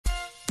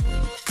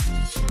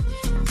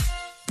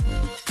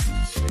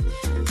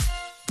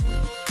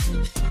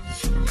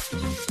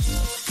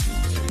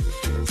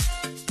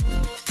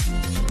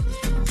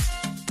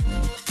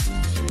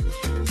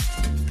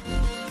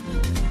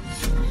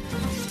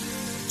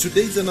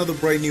Today is another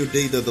brand new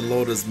day that the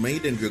Lord has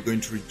made, and we're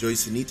going to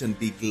rejoice in it and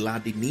be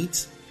glad in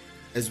it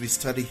as we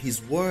study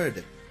His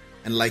Word.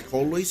 And like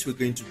always, we're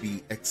going to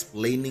be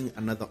explaining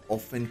another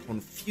often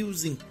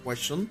confusing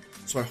question.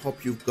 So I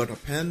hope you've got a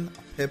pen,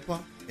 a paper,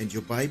 and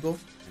your Bible,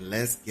 and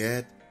let's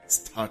get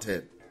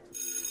started.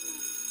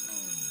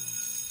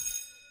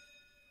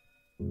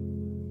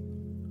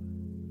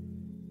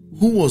 Who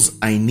was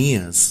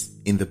Aeneas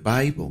in the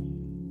Bible?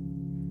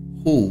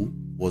 Who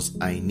was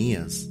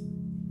Aeneas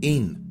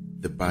in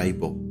the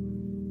Bible?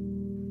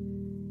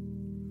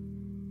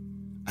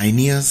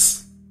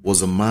 Aeneas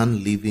was a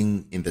man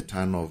living in the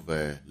town of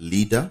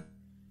Lydda,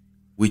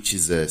 which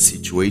is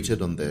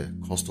situated on the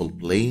coastal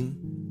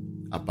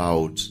plain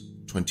about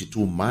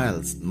 22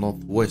 miles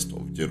northwest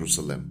of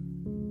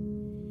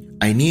Jerusalem.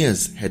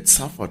 Aeneas had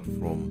suffered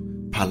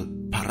from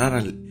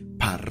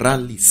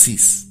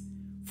paralysis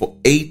for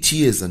 8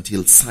 years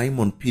until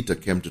Simon Peter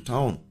came to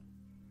town.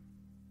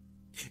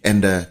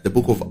 And the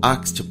book of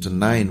Acts chapter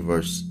 9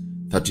 verse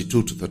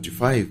 32 to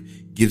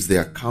 35 gives the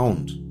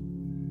account,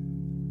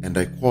 and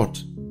I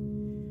quote,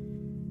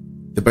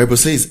 the Bible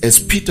says, as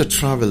Peter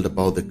traveled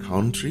about the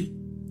country,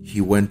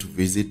 he went to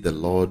visit the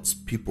Lord's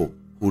people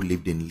who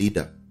lived in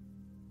Lydda.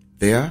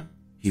 There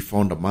he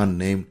found a man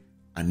named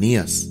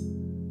Aeneas,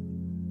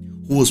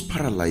 who was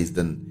paralyzed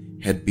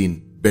and had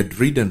been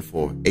bedridden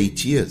for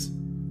 8 years.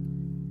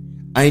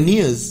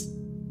 Aeneas,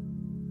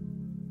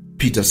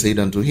 Peter said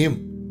unto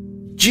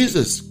him,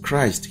 Jesus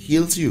Christ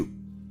heals you.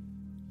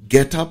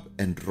 Get up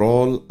and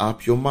roll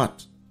up your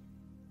mat.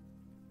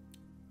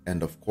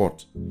 End of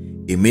quote.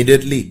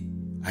 Immediately,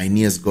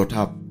 Aeneas got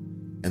up,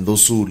 and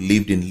those who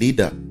lived in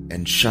Lydda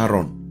and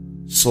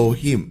Sharon saw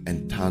him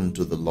and turned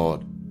to the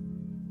Lord.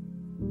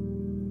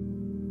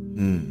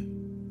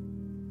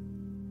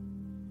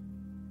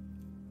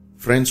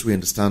 Friends, we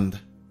understand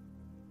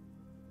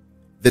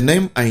the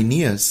name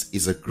Aeneas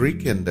is a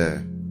Greek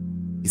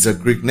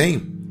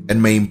name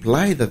and may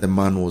imply that the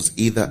man was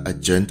either a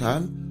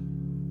Gentile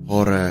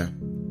or a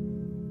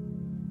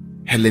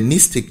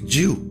Hellenistic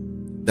Jew,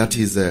 that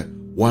is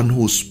one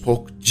who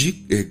spoke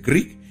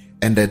Greek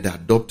and had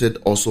adopted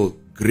also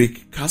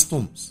Greek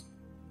customs.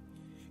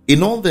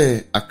 In all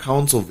the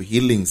accounts of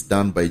healings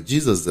done by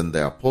Jesus and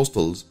the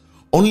apostles,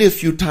 only a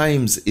few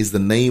times is the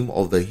name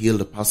of the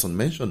healed person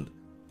mentioned.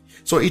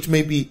 So it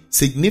may be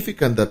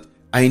significant that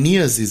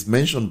Aeneas is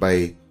mentioned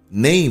by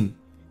name,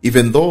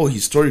 even though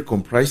his story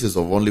comprises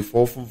of only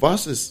 4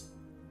 verses.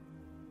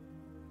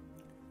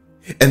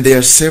 And there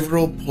are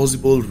several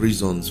possible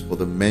reasons for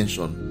the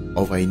mention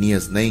of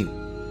Aeneas' name.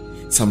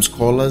 Some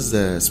scholars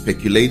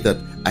speculate that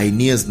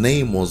Aeneas'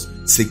 name was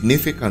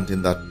significant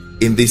in that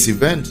in this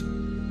event,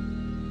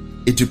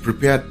 it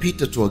prepared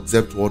Peter to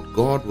accept what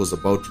God was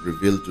about to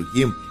reveal to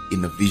him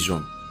in a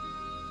vision.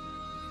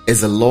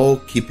 As a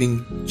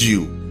law-keeping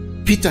Jew,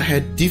 Peter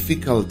had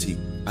difficulty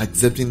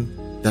accepting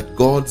that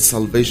God's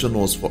salvation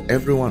was for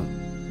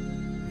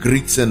everyone,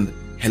 Greeks and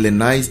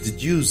Hellenized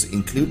Jews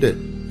included,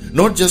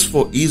 not just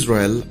for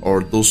Israel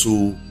or those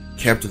who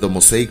kept the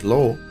Mosaic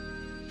law.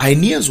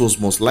 Aeneas was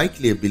most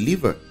likely a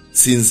believer,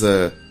 since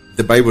the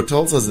Bible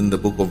tells us in the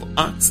book of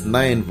Acts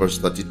 9 verse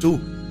 32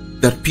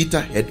 that Peter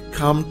had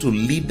come to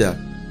Lydda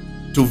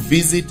to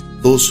visit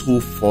those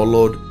who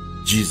followed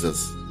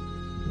Jesus.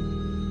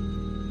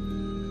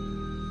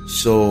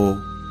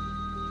 So,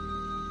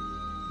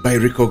 by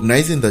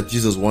recognizing that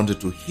Jesus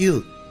wanted to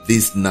heal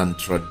this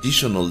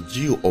non-traditional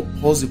Jew or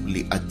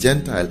possibly a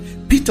Gentile,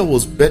 Peter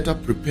was better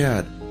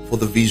prepared for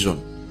the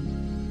vision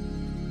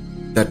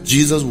that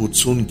Jesus would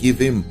soon give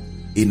him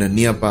in a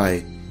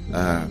nearby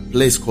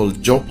place called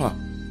Joppa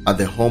at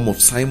the home of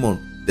Simon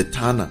the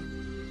tanner.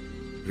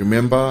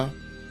 Remember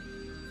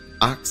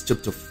Acts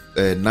chapter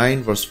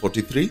 9 verse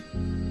 43?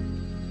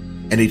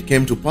 And it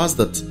came to pass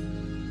that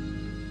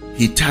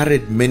he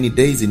tarried many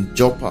days in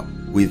Joppa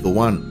with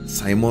one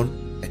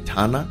Simon a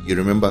tanner. You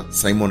remember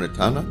Simon a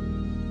tanner?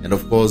 And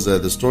of course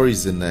the story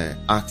is in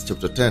Acts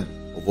chapter 10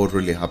 of what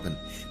really happened.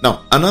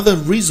 Now, another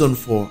reason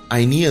for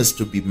Aeneas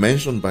to be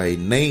mentioned by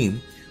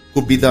name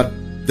could be that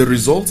the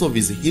results of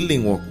his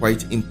healing were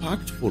quite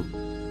impactful.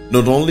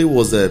 Not only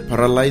was a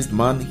paralyzed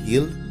man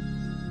healed,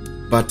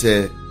 but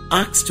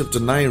Acts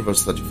chapter 9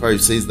 verse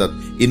 35 says that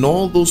in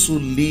all those who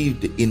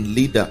lived in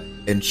Lydda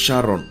and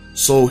Sharon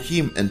saw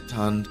him and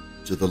turned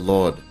to the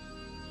Lord.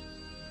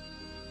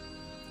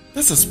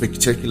 That's a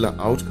spectacular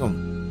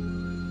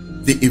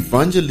outcome. The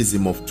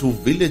evangelism of 2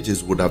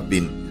 villages would have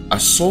been a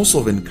source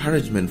of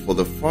encouragement for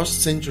the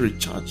first century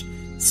church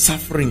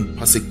suffering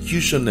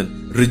persecution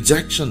and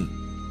rejection.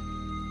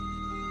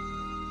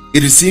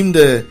 It seemed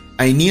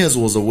Aeneas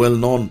was a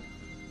well-known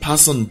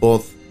person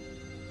both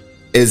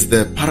as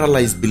the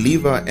paralyzed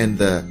believer and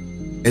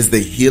as the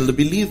healed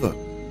believer.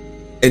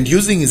 And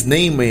using his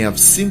name may have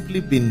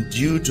simply been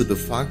due to the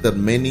fact that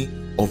many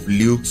of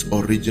Luke's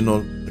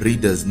original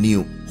readers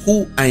knew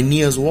who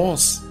Aeneas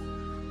was.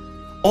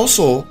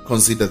 Also,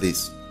 consider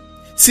this.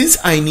 Since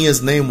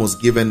Aeneas' name was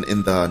given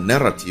in the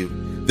narrative,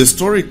 the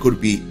story could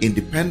be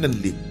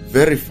independently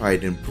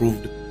verified and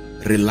proved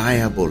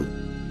reliable.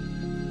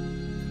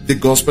 The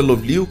Gospel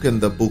of Luke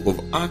and the book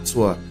of Acts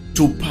were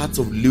two parts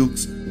of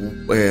Luke's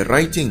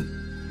writing.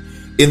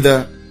 In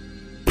the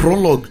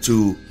prologue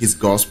to his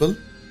Gospel,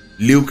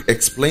 Luke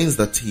explains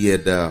that he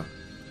had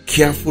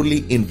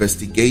carefully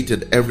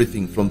investigated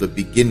everything from the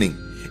beginning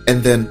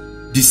and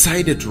then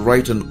decided to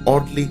write an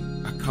orderly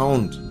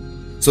account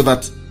so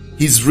that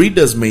his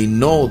readers may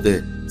know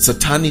the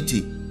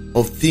certainty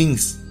of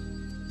things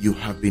you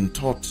have been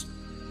taught.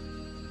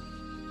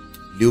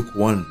 Luke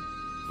 1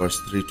 verse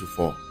 3 to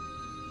 4.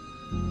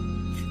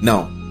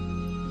 Now,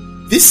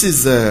 this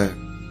is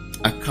an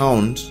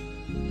account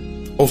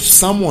of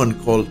someone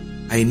called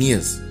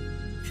Aeneas.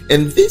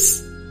 And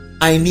this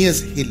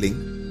Aeneas healing,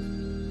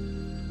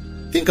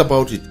 think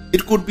about it.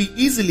 It could be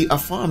easily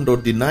affirmed or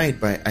denied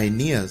by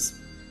Aeneas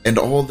and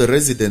all the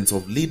residents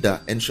of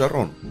Lydda and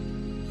Sharon.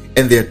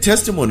 And their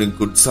testimony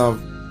could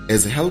serve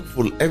as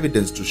helpful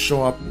evidence to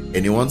show up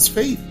anyone's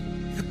faith.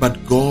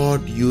 But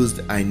God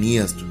used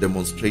Aeneas to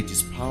demonstrate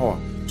his power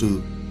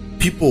to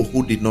people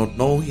who did not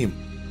know him.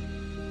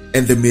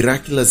 And the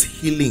miraculous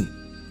healing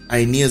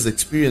Aeneas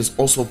experienced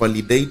also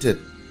validated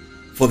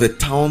for the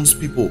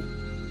townspeople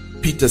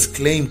Peter's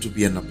claim to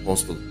be an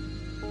apostle.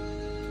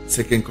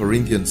 2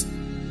 Corinthians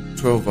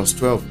 12 verse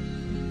 12.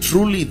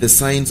 Truly the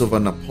signs of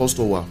an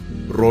apostle were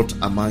wrought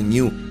among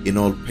you in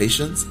all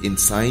patience, in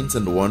signs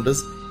and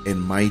wonders and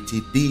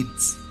mighty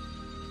deeds.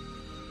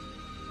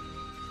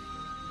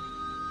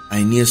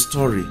 Aeneas'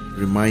 story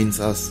reminds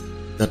us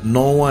that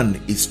no one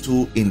is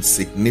too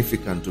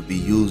insignificant to be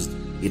used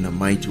in a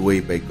mighty way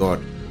by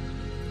God.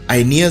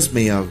 Aeneas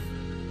may have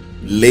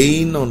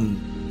lain on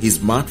his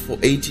mat for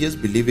 8 years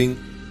believing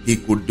he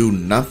could do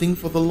nothing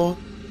for the Lord,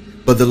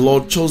 but the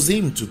Lord chose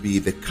him to be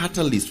the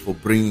catalyst for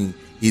bringing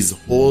his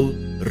whole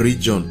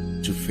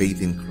region to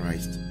faith in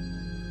Christ.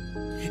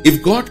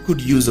 If God could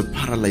use a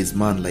paralyzed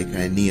man like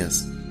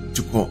Aeneas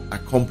to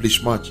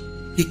accomplish much,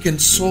 he can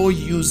so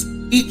use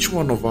each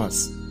one of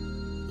us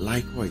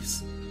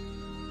likewise.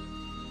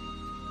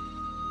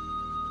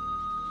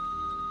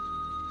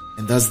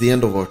 And that's the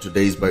end of our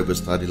today's Bible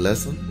study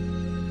lesson.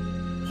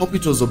 Hope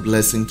it was a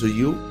blessing to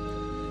you.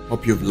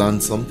 Hope you've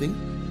learned something.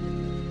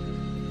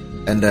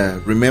 And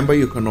remember,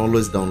 you can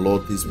always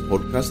download this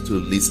podcast to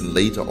listen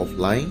later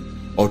offline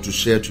or to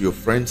share to your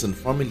friends and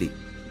family.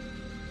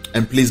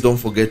 And please don't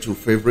forget to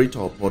favorite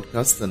our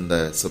podcast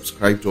and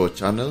subscribe to our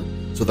channel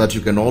so that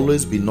you can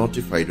always be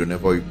notified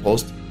whenever we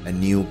post a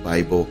new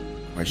Bible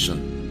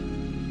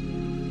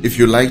question. If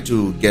you like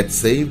to get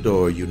saved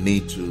or you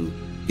need to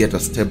get a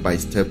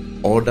step-by-step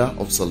order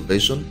of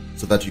salvation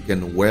so that you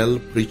can well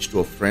preach to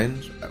a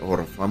friend or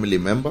a family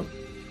member,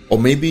 or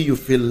maybe you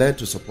feel led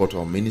to support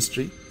our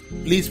ministry,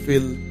 please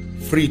feel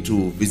free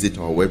to visit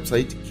our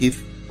website,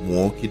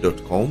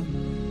 keithmuoki.com.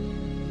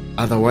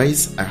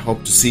 Otherwise, I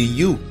hope to see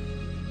you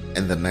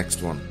in the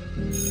next one.